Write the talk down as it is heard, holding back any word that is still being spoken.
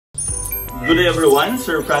Good day everyone,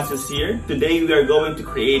 Sir Francis here. Today we are going to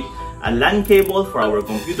create a LAN cable for our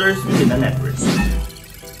computers within a network.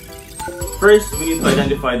 First, we need to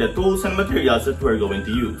identify the tools and materials that we are going to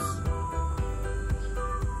use.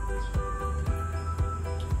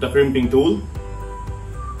 The crimping tool,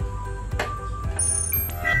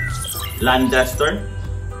 LAN tester,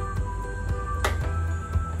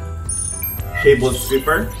 cable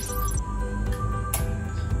stripper,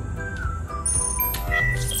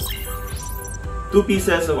 two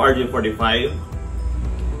pieces of RJ45,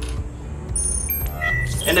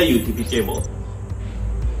 and a UTP cable.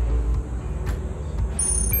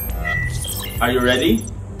 Are you ready?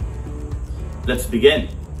 Let's begin.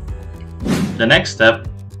 The next step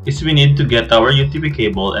is we need to get our UTP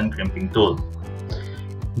cable and crimping tool.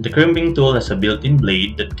 The crimping tool has a built-in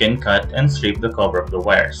blade that can cut and strip the cover of the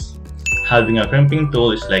wires. Having a crimping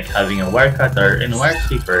tool is like having a wire cutter and wire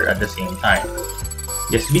stripper at the same time.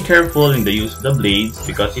 Just be careful in the use of the blades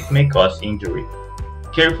because it may cause injury.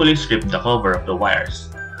 Carefully strip the cover of the wires.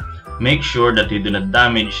 Make sure that you do not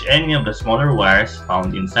damage any of the smaller wires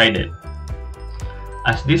found inside it,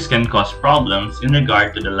 as this can cause problems in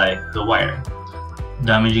regard to the life of the wire.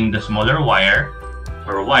 Damaging the smaller wire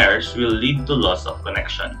or wires will lead to loss of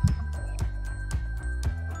connection.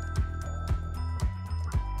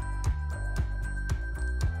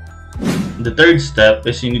 The third step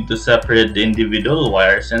is you need to separate the individual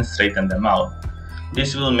wires and straighten them out.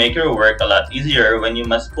 This will make your work a lot easier when you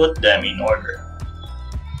must put them in order.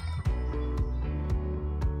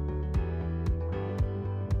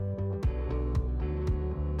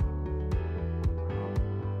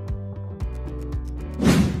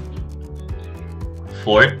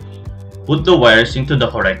 Fourth, put the wires into the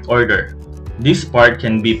correct order. This part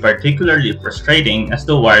can be particularly frustrating as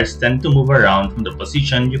the wires tend to move around from the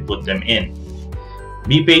position you put them in.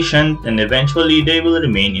 Be patient and eventually they will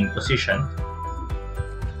remain in position.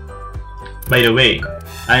 By the way,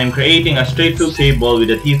 I am creating a straight-through cable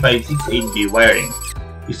with a T568B wiring.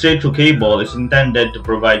 The straight-through cable is intended to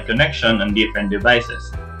provide connection on different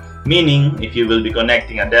devices, meaning if you will be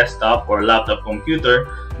connecting a desktop or laptop computer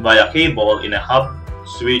via cable in a hub,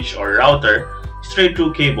 switch, or router,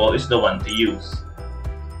 straight-through cable is the one to use.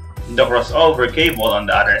 The crossover cable, on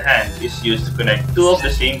the other hand, is used to connect two of the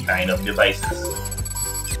same kind of devices.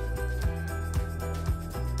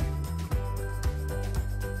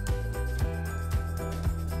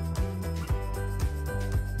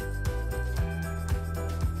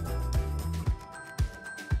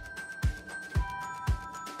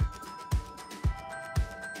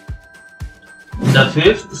 The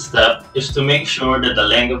fifth step is to make sure that the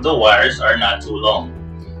length of the wires are not too long.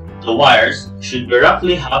 The wires should be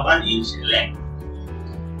roughly half an inch in length.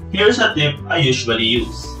 Here's a tip I usually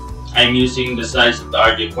use. I'm using the size of the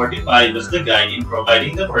RJ45 as the guide in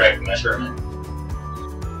providing the correct measurement.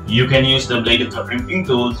 You can use the blade of the crimping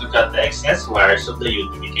tool to cut the excess wires of the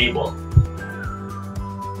UTP cable.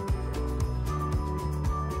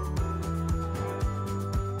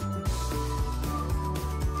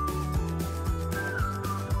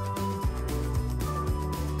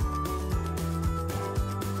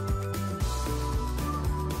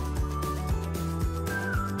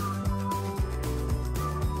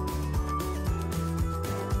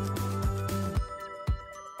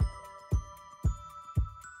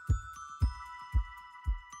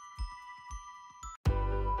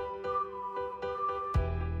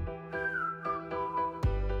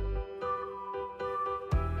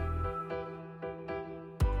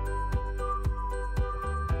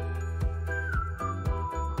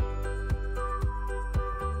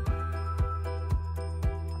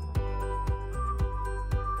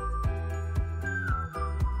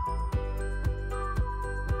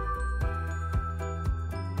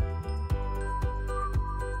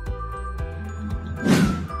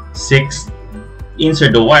 Sixth,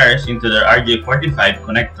 insert the wires into the RJ45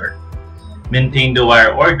 connector. Maintain the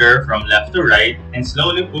wire order from left to right and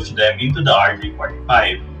slowly push them into the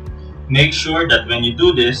RJ45. Make sure that when you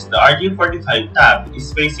do this, the RJ45 tab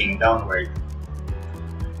is facing downward.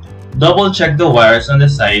 Double check the wires on the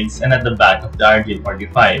sides and at the back of the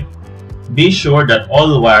RJ45. Be sure that all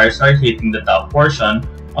the wires are hitting the top portion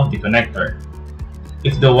of the connector.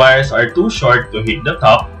 If the wires are too short to hit the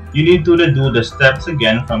top, you need to redo the steps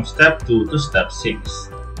again from step 2 to step 6.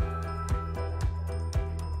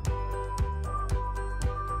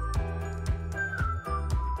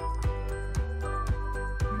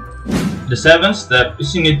 The seventh step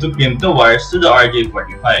is you need to crimp the wires to the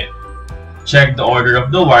RJ45. Check the order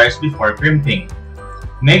of the wires before crimping.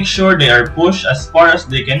 Make sure they are pushed as far as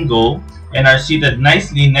they can go and are seated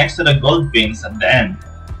nicely next to the gold pins at the end.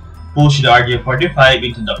 Push the RJ45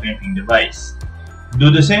 into the crimping device. Do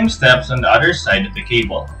the same steps on the other side of the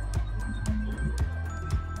cable.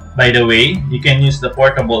 By the way, you can use the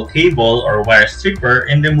portable cable or wire stripper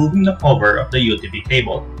in removing the cover of the UTP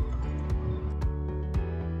cable.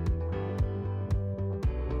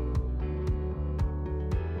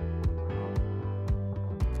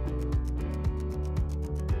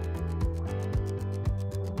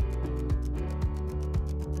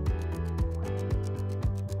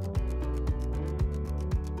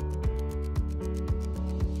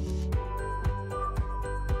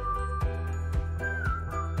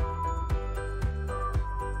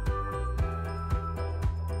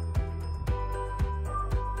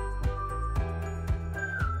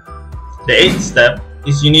 The 8th step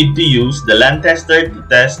is you need to use the LAN tester to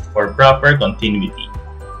test for proper continuity.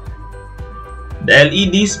 The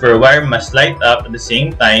LEDs per wire must light up at the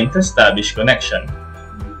same time to establish connection.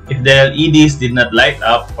 If the LEDs did not light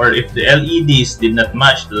up or if the LEDs did not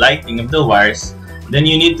match the lighting of the wires, then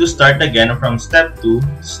you need to start again from step 2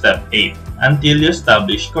 to step 8 until you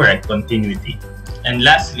establish correct continuity. And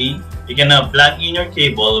lastly, you can now plug in your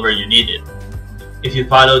cable where you need it. If you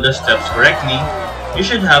follow the steps correctly, you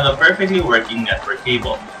should have a perfectly working network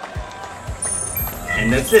cable.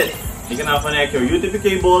 And that's it! You can now connect your UTP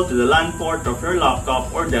cable to the LAN port of your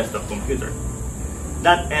laptop or desktop computer.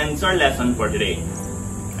 That ends our lesson for today.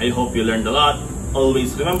 I hope you learned a lot.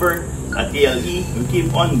 Always remember, at KLE, we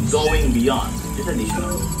keep on going beyond the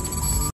traditional.